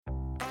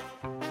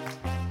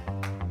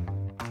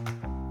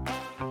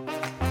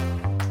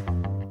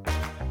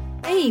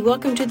Hey,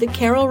 welcome to the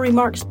Carol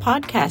Remarks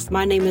podcast.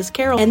 My name is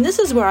Carol, and this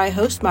is where I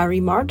host my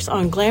remarks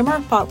on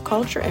glamour, pop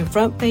culture, and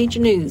front page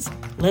news.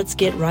 Let's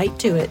get right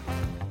to it.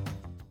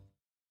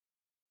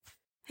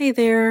 Hey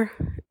there.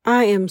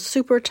 I am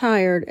super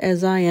tired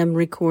as I am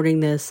recording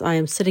this. I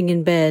am sitting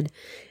in bed,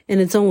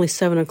 and it's only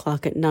 7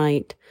 o'clock at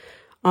night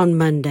on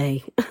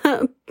Monday.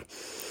 I'm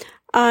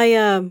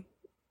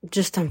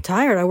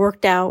tired. I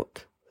worked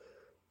out,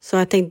 so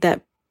I think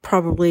that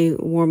probably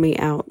wore me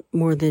out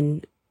more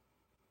than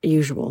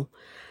usual.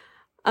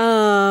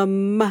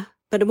 But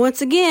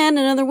once again,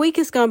 another week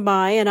has gone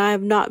by and I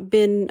have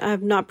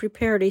not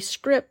prepared a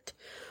script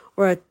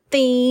or a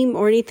theme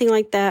or anything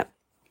like that.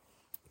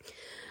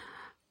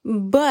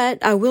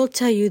 But I will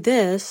tell you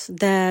this,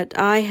 that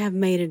I have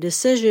made a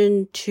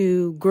decision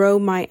to grow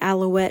my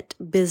Alouette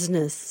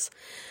business.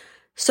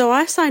 So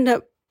I signed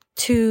up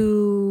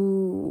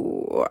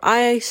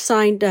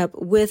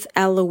with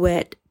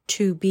Alouette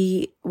to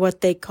be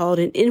what they called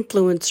an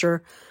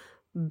influencer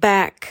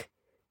back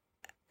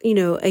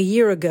a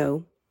year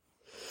ago.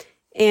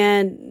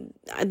 And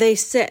they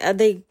said,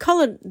 they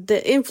call it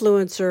the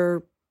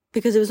influencer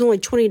because it was only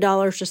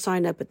 $20 to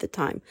sign up at the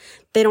time.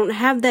 They don't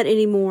have that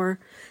anymore.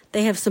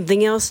 They have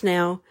something else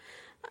now.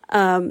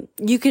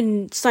 You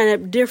can sign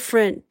up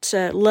different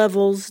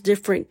levels,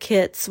 different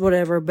kits,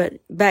 whatever.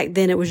 But back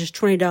then it was just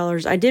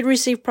 $20. I did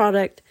receive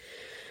product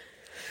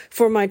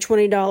for my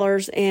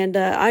 $20 and,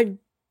 I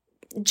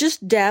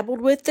just dabbled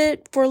with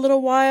it for a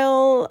little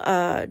while,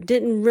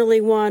 didn't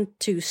really want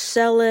to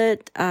sell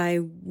it.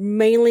 I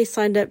mainly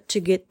signed up to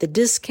get the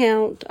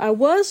discount. I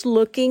was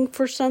looking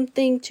for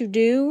something to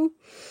do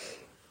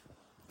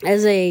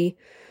as a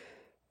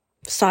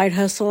side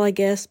hustle, I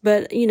guess.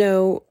 But,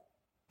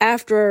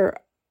 after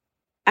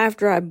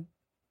I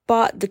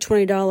bought the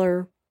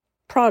 $20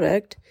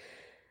 product,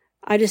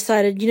 I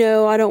decided,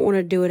 I don't want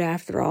to do it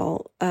after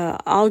all.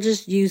 I'll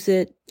just use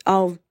it.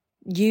 I'll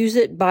use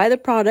it, buy the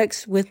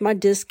products with my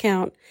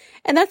discount.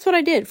 And that's what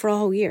I did for a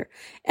whole year.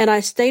 And I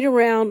stayed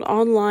around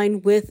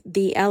online with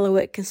the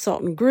Alouette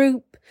Consultant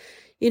Group,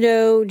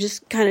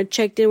 just kind of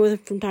checked in with them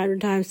from time to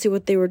time, see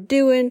what they were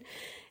doing,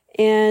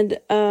 and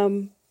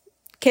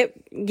kept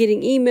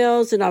getting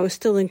emails, and I was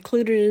still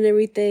included in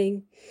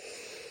everything.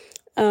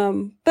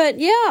 But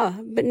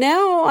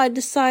now I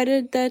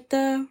decided that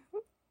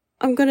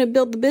I'm going to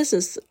build the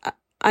business.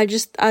 I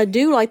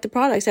do like the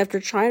products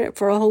after trying it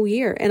for a whole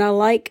year, and I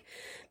like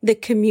the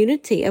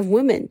community of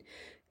women.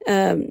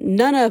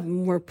 None of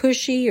them were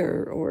pushy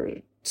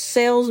or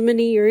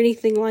salesman-y or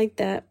anything like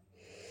that.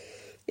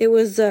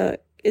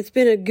 It's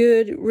been a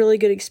really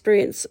good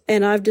experience,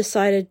 and I've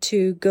decided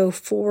to go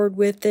forward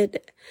with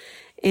it.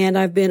 And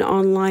I've been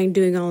online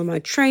doing all of my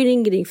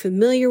training, getting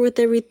familiar with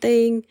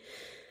everything.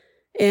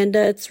 And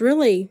it's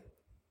really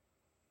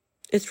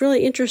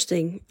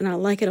interesting, and I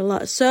like it a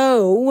lot.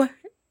 So,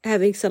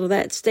 having said all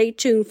that, stay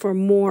tuned for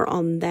more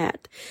on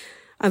that.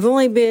 I've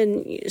only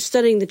been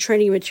studying the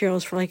training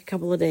materials for like a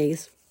couple of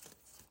days,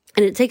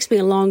 and it takes me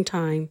a long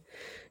time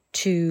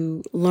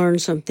to learn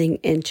something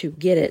and to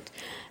get it.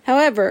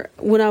 However,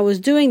 when I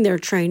was doing their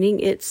training,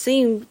 it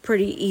seemed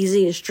pretty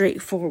easy and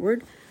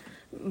straightforward,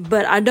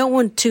 but I don't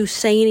want to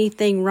say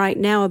anything right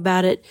now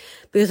about it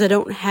because I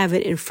don't have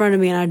it in front of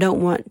me, and I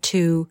don't want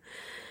to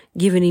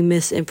give any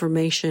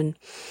misinformation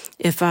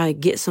if I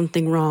get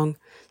something wrong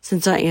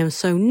since I am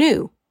so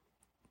new.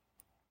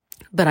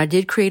 But I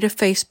did create a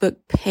Facebook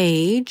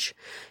page.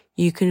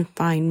 You can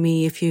find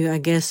me if you,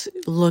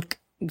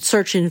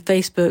 search in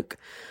Facebook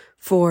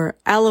for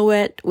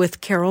Alouette with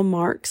Carol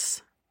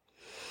Marks.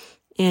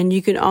 And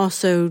you can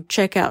also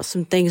check out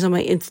some things on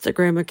my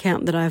Instagram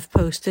account that I've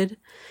posted.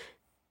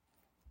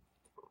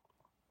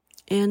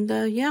 And,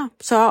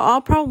 so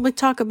I'll probably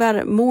talk about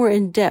it more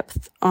in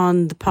depth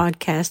on the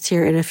podcast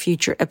here in a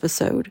future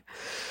episode.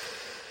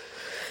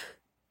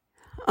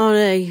 On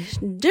a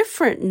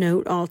different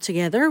note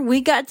altogether,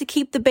 we got to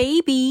keep the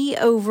baby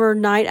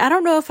overnight. I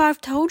don't know if I've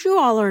told you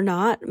all or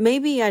not.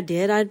 Maybe I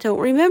did. I don't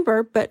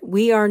remember. But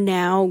we are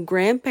now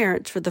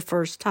grandparents for the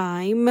first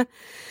time.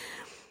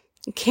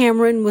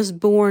 Cameron was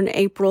born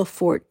April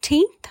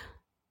 14th.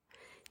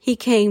 He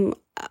came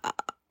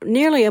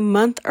nearly a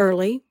month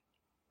early.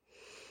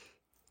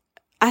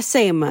 I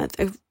say a month.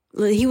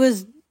 He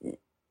was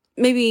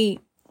maybe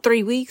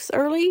 3 weeks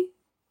early.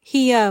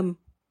 He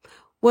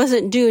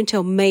wasn't due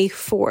until May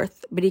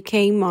 4th, but he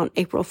came on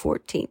April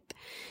 14th.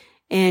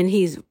 And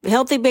he's a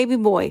healthy baby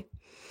boy.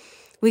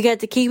 We got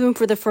to keep him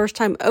for the first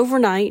time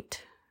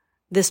overnight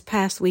this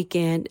past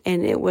weekend,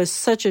 and it was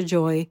such a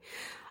joy.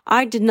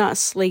 I did not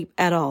sleep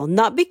at all.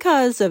 Not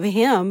because of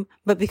him,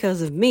 but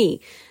because of me.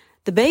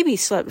 The baby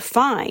slept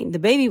fine. The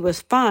baby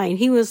was fine.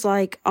 He was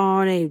like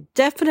on a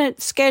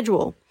definite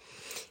schedule.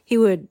 He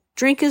would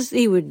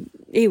he would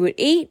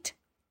eat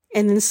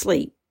and then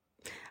sleep.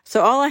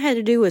 So all I had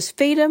to do was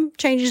feed him,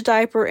 change his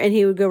diaper, and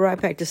he would go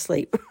right back to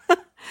sleep. But,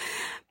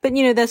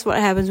 that's what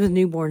happens with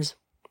newborns.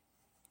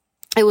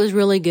 It was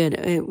really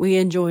good. We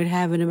enjoyed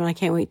having him, and I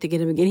can't wait to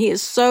get him again. He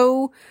is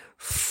so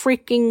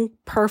freaking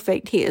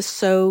perfect. He is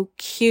so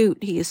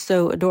cute. He is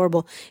so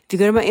adorable. If you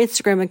go to my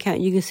Instagram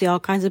account, you can see all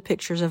kinds of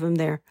pictures of him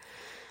there.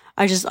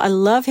 I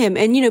love him.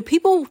 And, you know,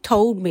 people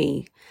told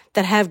me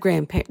that have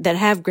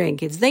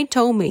grandkids, they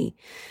told me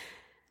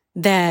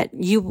that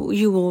you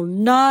will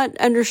not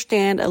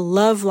understand a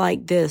love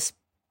like this.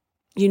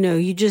 You know,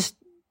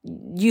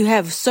 you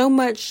have so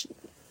much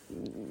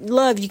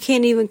love, you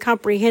can't even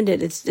comprehend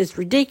it. It's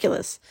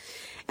ridiculous.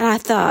 And I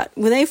thought,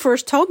 when they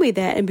first told me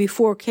that, and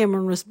before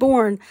Cameron was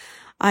born,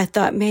 I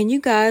thought, man,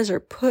 you guys are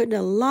putting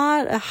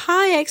a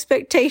high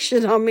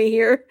expectation on me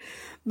here.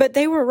 But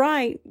they were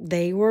right.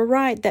 They were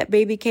right. That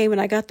baby came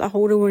and I got to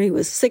hold him when he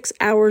was 6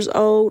 hours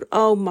old.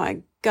 Oh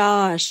my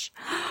gosh.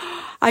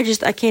 I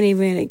can't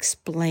even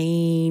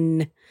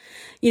explain.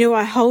 You know,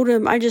 I hold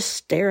him. I just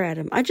stare at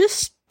him.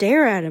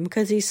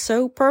 Because he's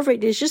so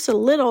perfect. He's just a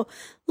little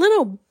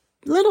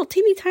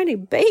teeny tiny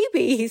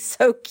baby. He's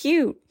so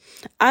cute.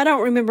 I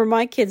don't remember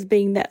my kids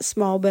being that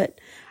small, but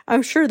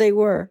I'm sure they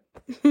were.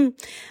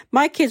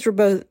 My kids were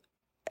both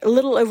a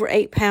little over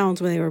 8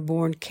 pounds when they were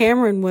born.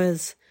 Cameron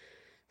was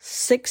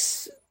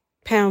 6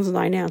 pounds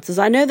 9 ounces.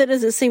 I know that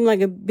doesn't seem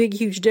like a big,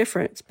 huge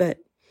difference, but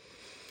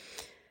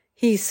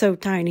he's so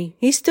tiny.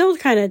 He's still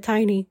kind of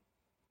tiny,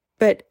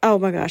 but oh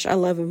my gosh, I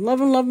love him.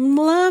 Love him, love him,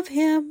 love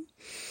him.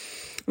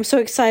 I'm so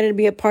excited to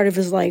be a part of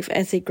his life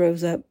as he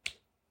grows up.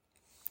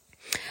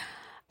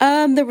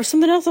 There was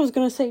something else I was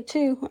going to say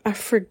too. I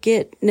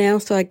forget now,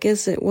 so I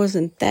guess it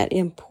wasn't that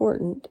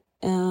important.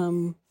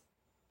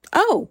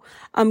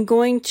 I'm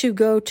going to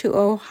go to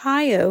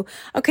Ohio.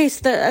 Okay,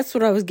 so that's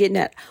what I was getting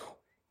at.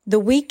 The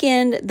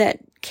weekend that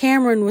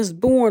Cameron was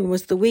born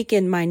was the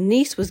weekend my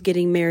niece was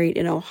getting married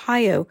in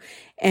Ohio,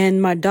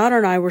 and my daughter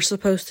and I were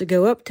supposed to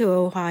go up to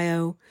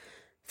Ohio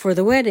for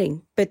the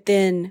wedding. But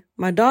then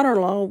my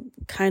daughter-in-law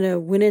kind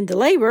of went into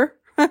labor,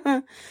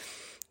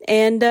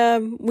 and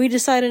we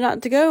decided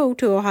not to go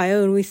to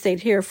Ohio, and we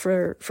stayed here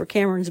for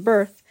Cameron's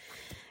birth.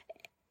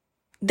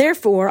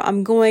 Therefore,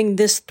 I'm going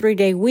this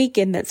 3-day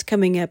weekend that's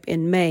coming up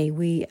in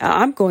May.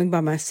 I'm going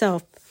by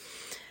myself.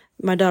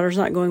 My daughter's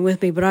not going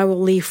with me, but I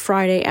will leave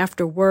Friday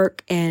after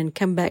work and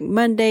come back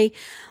Monday.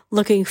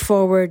 Looking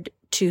forward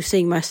to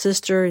seeing my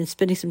sister and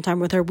spending some time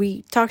with her.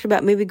 We talked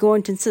about maybe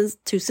going to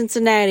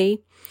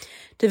Cincinnati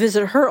to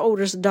visit her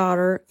oldest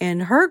daughter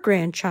and her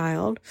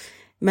grandchild.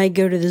 May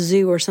go to the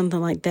zoo or something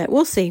like that.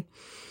 We'll see.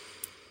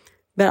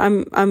 But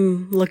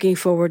I'm looking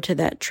forward to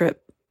that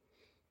trip.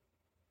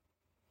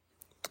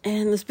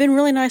 And it's been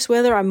really nice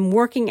weather. I'm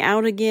working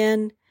out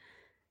again.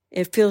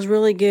 It feels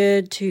really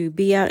good to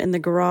be out in the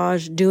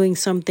garage doing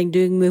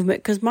movement.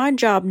 Because my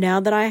job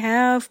now that I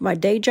have, my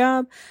day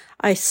job,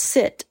 I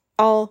sit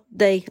all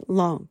day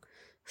long.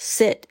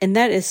 Sit. And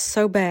that is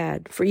so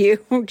bad for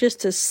you,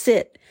 just to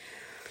sit.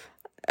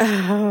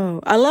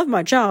 Oh, I love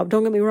my job.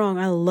 Don't get me wrong.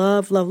 I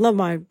love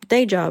my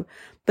day job.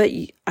 But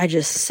I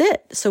just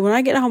sit. So when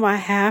I get home, I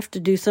have to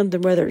do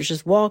something, whether it's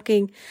just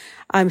walking.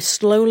 I'm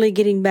slowly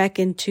getting back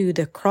into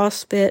the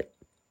CrossFit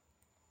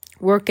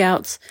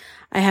workouts.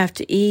 I have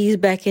to ease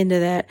back into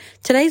that.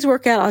 Today's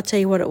workout, I'll tell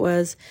you what it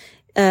was,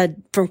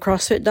 from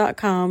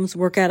CrossFit.com's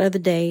workout of the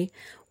day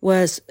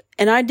was,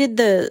 and I did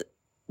the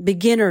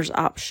beginner's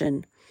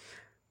option,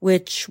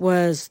 which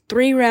was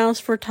 3 rounds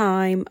for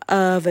time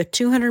of a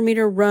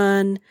 200-meter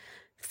run,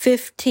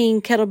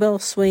 15 kettlebell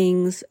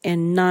swings,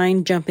 and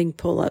 9 jumping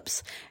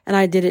pull-ups. And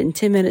I did it in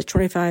 10 minutes,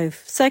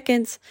 25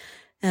 seconds.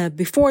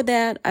 Before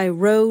that, I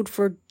rode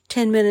for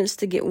 10 minutes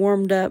to get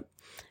warmed up.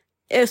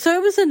 So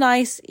it was a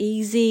nice,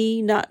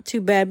 easy, not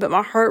too bad, but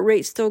my heart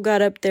rate still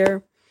got up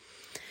there.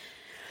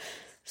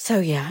 So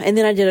yeah, and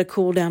then I did a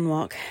cool down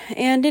walk.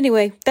 And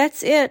anyway,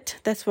 that's it.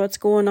 That's what's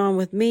going on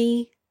with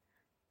me.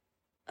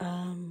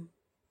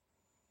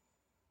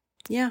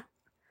 Yeah.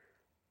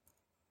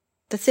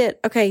 That's it.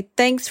 Okay,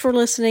 thanks for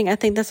listening. I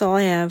think that's all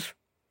I have.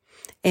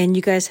 And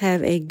you guys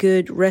have a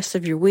good rest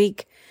of your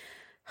week.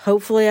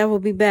 Hopefully I will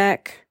be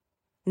back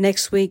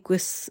next week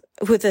with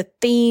a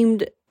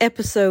themed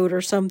episode or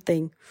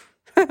something.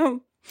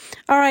 All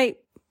right,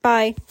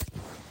 bye.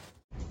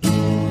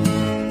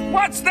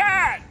 What's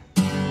that?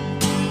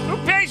 Who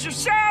pays your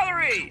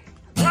salary?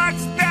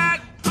 What's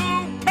that?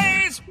 Who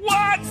pays?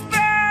 What's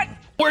that?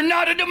 We're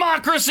not a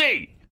democracy!